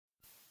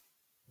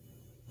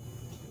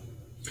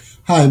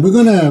Hi, we're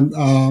going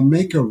to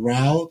make a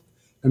route.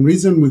 And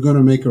reason we're going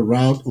to make a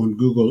route on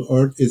Google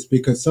Earth is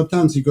because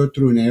sometimes you go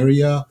through an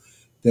area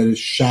that is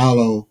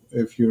shallow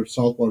if you're a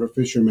saltwater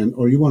fisherman,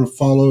 or you want to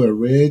follow a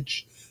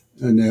ridge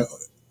in the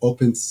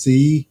open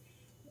sea,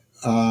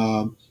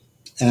 um,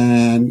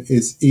 and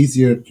it's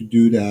easier to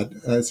do that,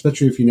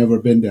 especially if you've never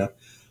been there.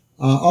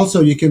 Also,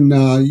 you can,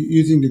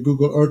 using the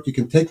Google Earth, you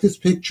can take this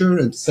picture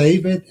and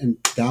save it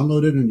and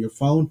download it on your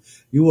phone.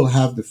 You will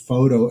have the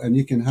photo, and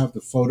you can have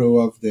the photo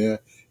of the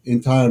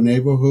entire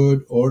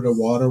neighborhood or the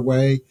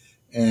waterway,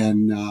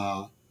 and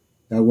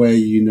that way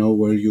you know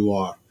where you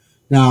are.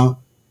 Now,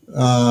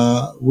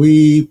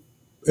 we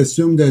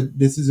assume that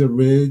this is a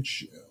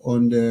ridge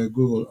on the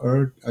Google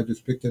Earth. I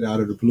just picked it out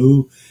of the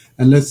blue.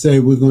 And let's say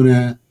we're going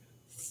to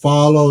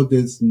follow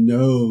this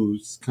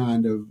nose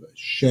kind of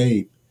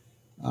shape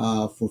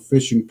for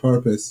fishing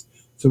purpose.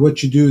 So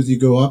what you do is you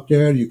go up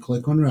there, you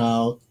click on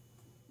route,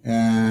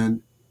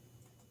 and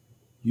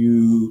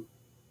you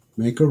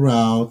make a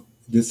route.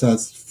 This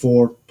has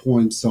 4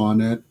 points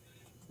on it.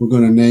 We're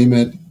going to name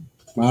it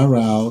my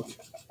route.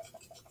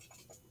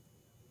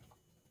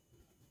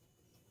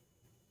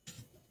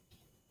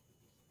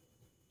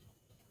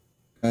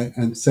 Okay,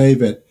 and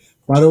save it.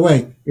 By the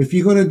way, if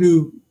you're going to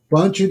do a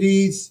bunch of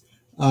these,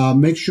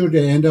 make sure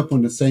they end up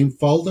on the same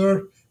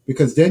folder,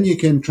 because then you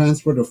can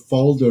transfer the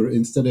folder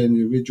instead of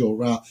individual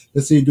route.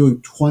 Let's say you're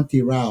doing 20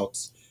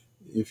 routes.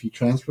 If you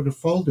transfer the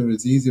folder,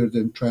 it's easier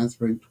than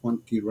transferring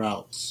 20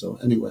 routes. So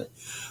anyway,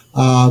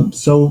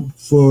 so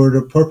for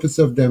the purpose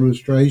of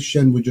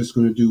demonstration, we're just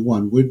going to do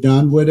one. We're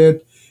done with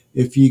it.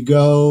 If you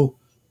go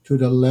to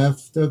the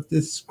left of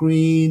the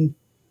screen,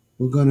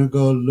 we're going to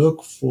go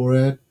look for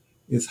it.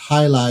 It's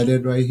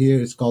highlighted right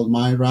here. It's called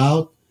My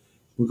Route.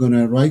 We're going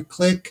to right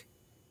click.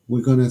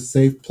 We're going to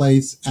save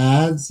place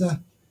as.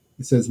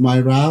 It says My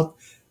Route.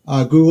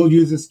 Google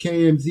uses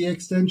KMZ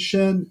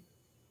extension.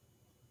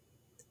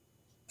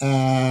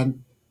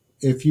 And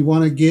if you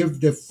want to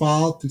give the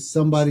file to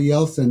somebody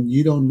else and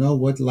you don't know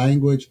what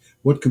language,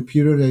 what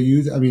computer they're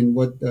using, I mean,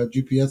 what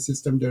GPS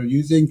system they're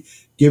using,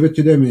 give it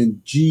to them in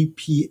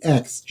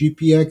GPX.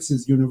 GPX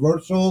is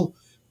universal.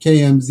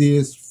 KMZ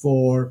is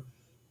for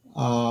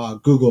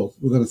Google.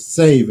 We're going to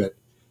save it.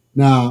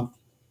 Now,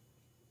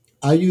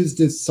 I use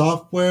this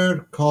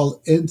software called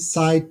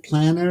Insight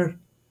Planner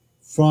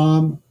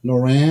from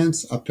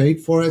Lowrence. I paid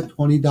for it,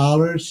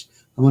 $20.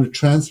 I'm going to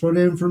transfer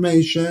the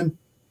information,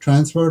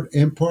 transfer,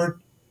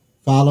 import,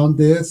 file on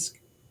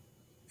disk.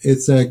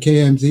 It's a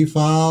KMZ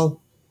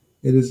file.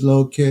 It is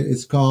located,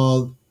 it's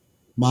called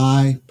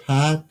my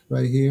path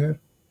right here,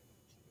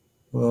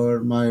 or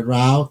my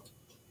route.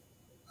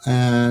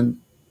 And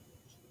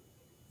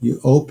you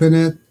open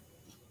it,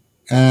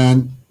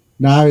 and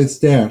now it's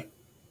there.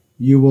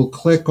 You will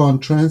click on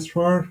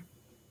transfer,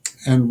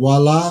 and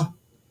voila,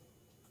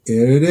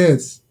 here it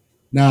is.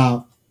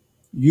 Now,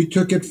 you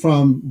took it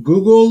from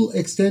Google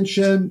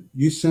extension,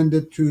 you send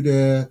it to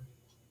the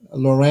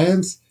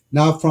Lowrence.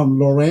 Now from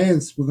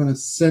Lowrence, we're going to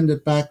send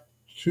it back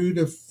to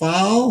the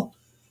file,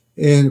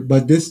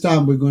 but this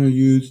time we're going to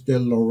use the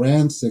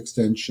Lowrence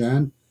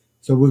extension.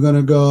 So we're going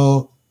to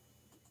go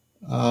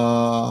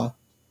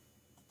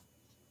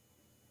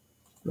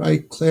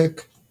right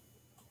click.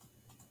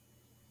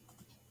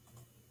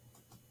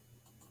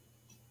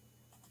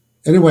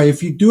 Anyway,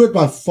 if you do it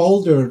by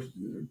folder,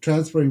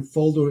 transferring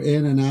folder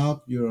in and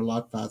out, you're a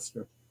lot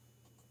faster.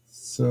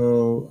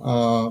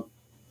 So,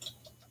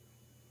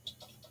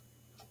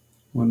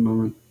 one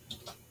moment.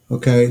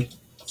 Okay,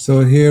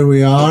 so here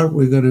we are.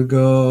 We're going to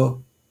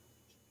go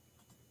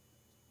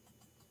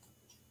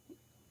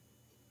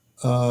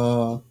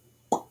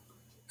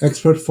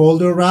export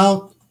folder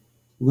route.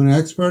 We're going to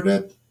export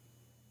it.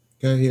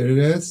 Okay, here it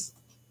is.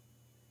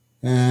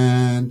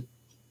 And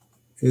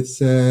it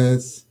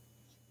says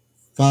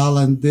file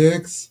and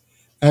disk.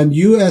 And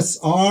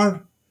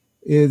USR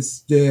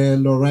is the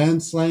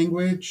Lowrence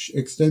language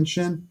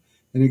extension.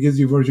 And it gives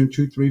you version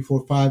 2, 3,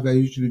 4, 5. I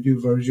usually do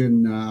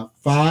version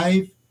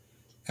 5.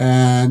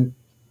 And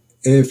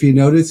if you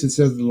notice, it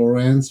says the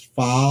Lowrence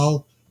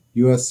file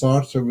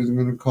USR. So we're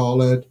going to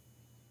call it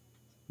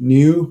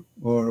new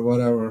or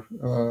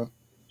whatever.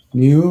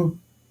 New.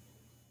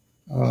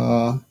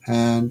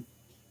 And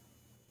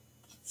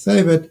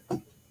save it.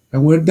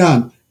 And we're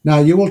done. Now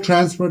you will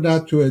transfer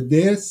that to a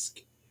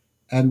disk,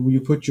 and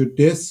you put your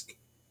disk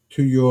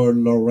to your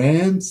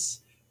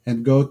Lowrence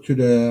and go to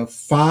the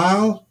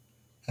file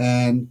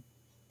and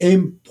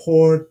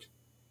import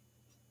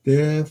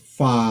the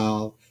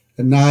file.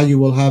 And now you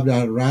will have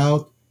that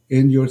route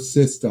in your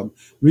system.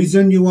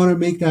 Reason you want to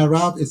make that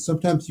route is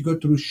sometimes you go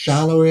through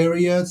shallow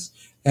areas,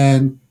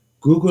 and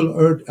Google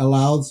Earth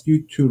allows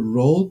you to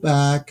roll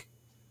back.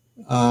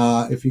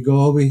 If you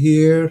go over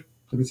here,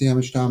 let me see how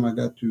much time I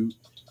got to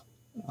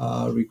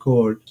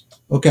record.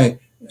 Okay.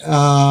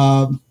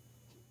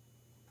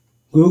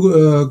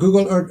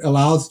 Google Earth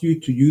allows you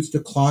to use the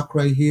clock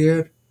right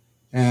here.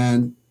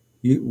 And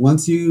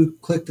once you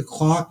click the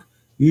clock,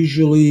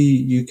 usually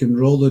you can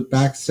roll it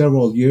back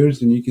several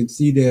years, and you can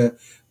see the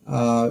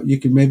You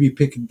can maybe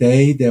pick a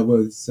day that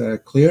was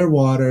clear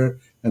water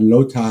and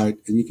low tide,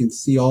 and you can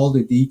see all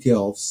the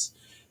details.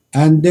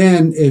 And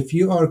then if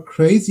you are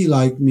crazy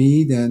like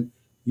me, then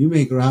you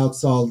make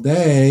routes all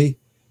day.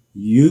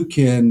 You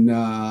can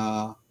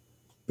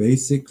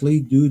basically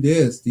do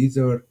this. These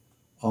are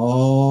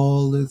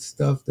all the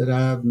stuff that I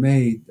have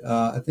made.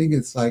 I think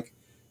it's like,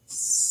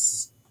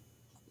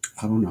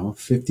 I don't know,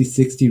 50,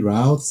 60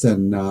 routes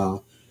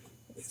and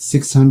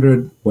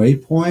 600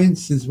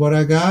 waypoints is what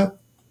I got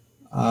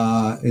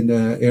in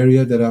the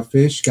area that I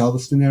fish,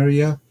 Galveston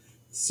area.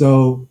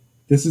 So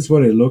this is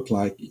what it looked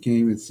like. You can't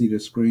even see the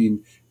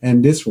screen.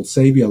 And this will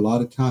save you a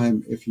lot of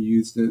time if you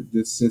use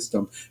this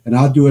system. And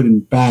I'll do it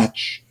in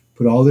batch,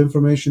 put all the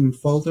information in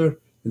folder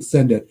and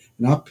send it.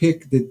 And I'll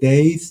pick the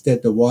days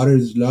that the water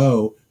is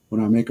low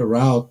when I make a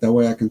route. That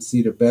way I can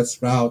see the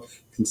best route,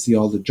 can see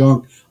all the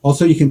junk.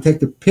 Also, you can take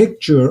the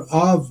picture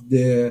of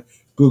the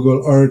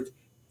Google Earth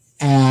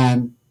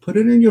and put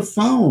it in your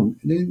phone.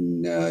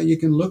 And then you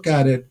can look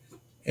at it.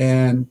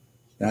 And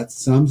that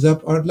sums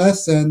up our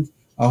lesson.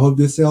 I hope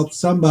this helps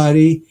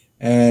somebody.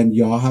 And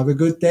y'all have a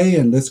good day.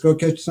 And let's go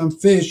catch some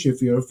fish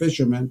if you're a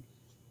fisherman.